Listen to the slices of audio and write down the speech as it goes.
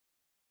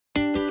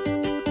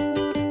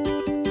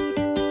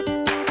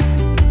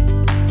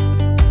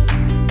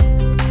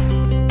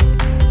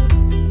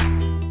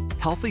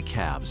Healthy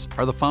calves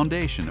are the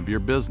foundation of your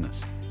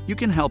business. You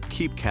can help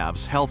keep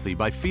calves healthy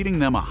by feeding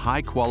them a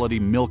high-quality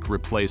milk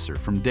replacer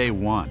from day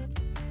one.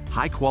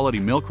 High-quality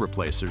milk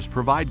replacers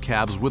provide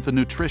calves with the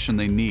nutrition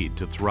they need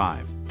to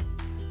thrive.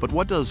 But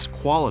what does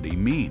quality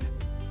mean?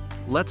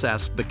 Let's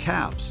ask the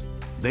calves.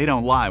 They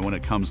don't lie when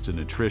it comes to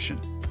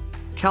nutrition.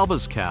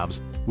 Calva's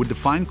calves would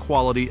define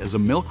quality as a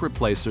milk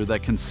replacer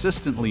that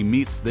consistently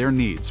meets their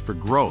needs for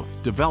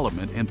growth,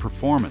 development, and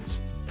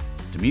performance.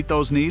 To meet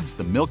those needs,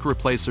 the milk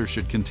replacer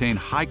should contain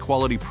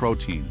high-quality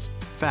proteins,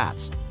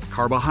 fats,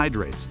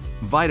 carbohydrates,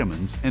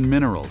 vitamins, and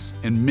minerals,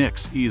 and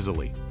mix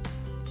easily.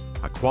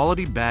 A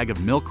quality bag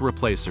of milk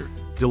replacer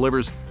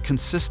delivers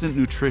consistent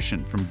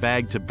nutrition from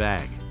bag to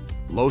bag,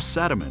 low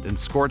sediment and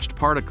scorched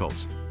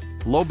particles,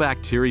 low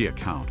bacteria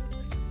count,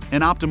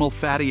 an optimal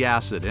fatty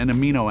acid and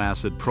amino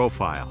acid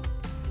profile,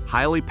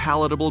 highly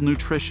palatable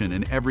nutrition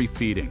in every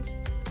feeding.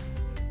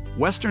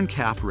 Western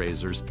calf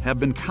raisers have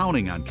been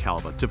counting on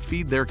Calva to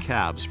feed their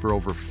calves for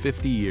over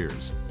 50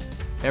 years.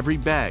 Every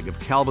bag of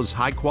Calva's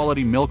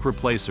high-quality milk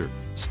replacer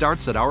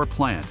starts at our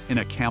plant in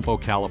Acampo,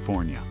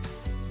 California.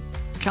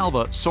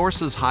 Calva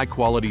sources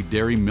high-quality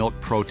dairy milk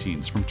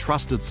proteins from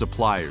trusted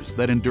suppliers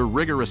that endure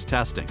rigorous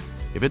testing.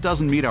 If it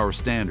doesn't meet our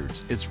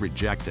standards, it's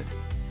rejected.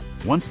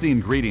 Once the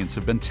ingredients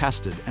have been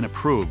tested and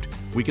approved,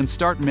 we can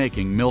start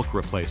making milk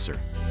replacer.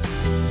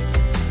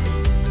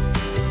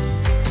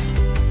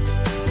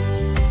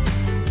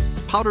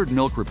 Powdered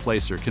milk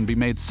replacer can be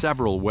made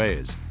several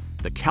ways.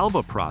 The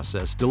Calva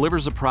process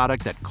delivers a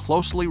product that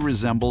closely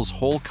resembles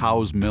whole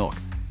cow's milk,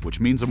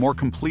 which means a more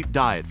complete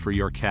diet for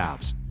your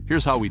calves.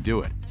 Here's how we do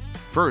it.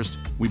 First,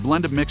 we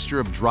blend a mixture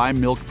of dry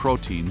milk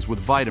proteins with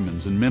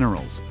vitamins and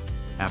minerals.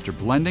 After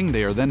blending,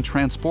 they are then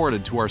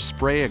transported to our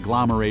spray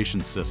agglomeration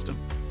system.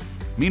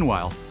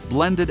 Meanwhile,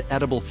 blended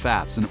edible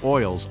fats and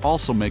oils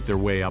also make their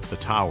way up the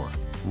tower.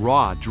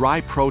 Raw,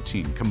 dry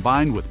protein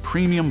combined with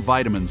premium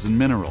vitamins and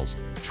minerals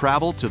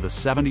travel to the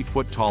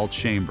 70-foot-tall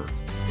chamber.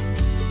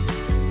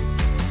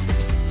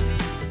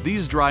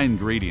 These dry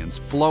ingredients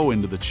flow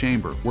into the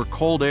chamber where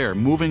cold air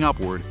moving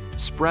upward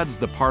spreads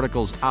the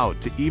particles out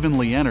to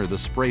evenly enter the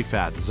spray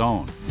fat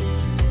zone.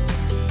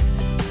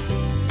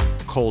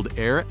 Cold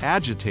air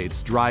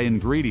agitates dry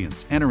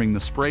ingredients entering the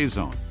spray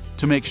zone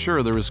to make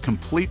sure there is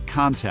complete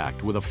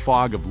contact with a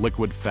fog of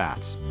liquid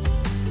fats.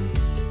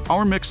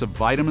 Our mix of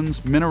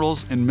vitamins,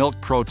 minerals, and milk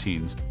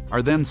proteins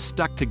are then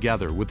stuck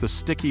together with the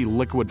sticky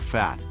liquid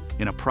fat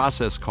in a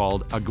process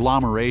called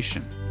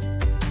agglomeration.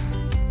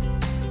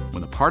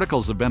 When the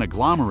particles have been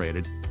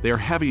agglomerated, they are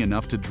heavy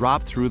enough to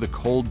drop through the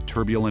cold,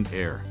 turbulent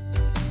air.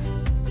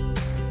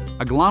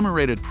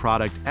 Agglomerated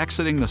product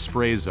exiting the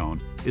spray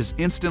zone is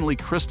instantly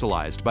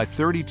crystallized by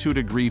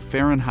 32-degree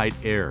Fahrenheit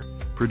air,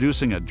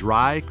 producing a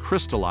dry,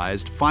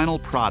 crystallized final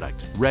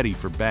product ready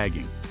for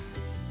bagging.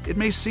 It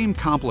may seem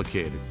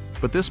complicated,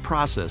 but this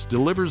process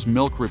delivers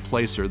milk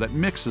replacer that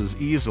mixes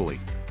easily,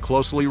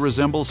 closely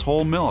resembles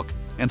whole milk,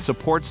 and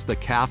supports the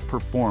calf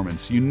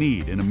performance you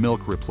need in a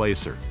milk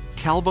replacer.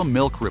 Calva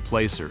Milk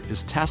Replacer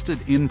is tested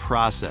in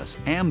process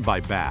and by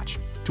batch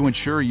to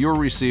ensure you're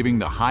receiving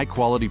the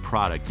high-quality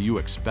product you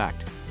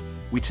expect.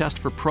 We test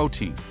for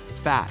protein,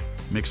 fat,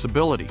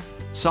 mixability,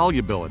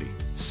 solubility,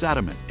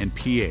 sediment, and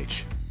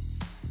pH.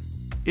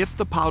 If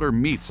the powder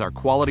meets our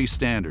quality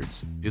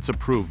standards, it's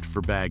approved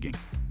for bagging.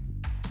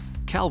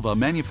 Calva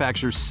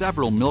manufactures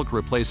several milk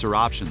replacer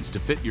options to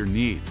fit your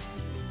needs.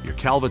 Your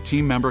Calva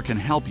team member can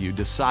help you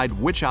decide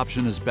which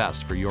option is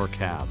best for your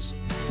calves.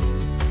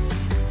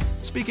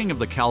 Speaking of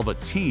the Calva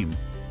team,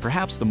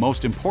 perhaps the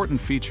most important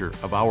feature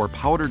of our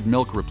powdered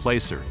milk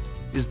replacer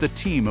is the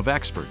team of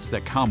experts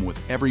that come with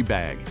every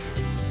bag.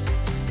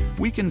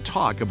 We can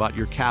talk about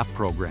your calf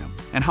program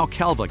and how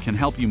Calva can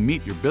help you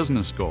meet your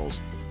business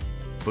goals,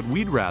 but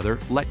we'd rather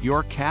let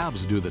your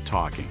calves do the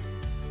talking.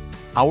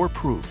 Our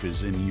proof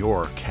is in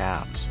your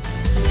calves.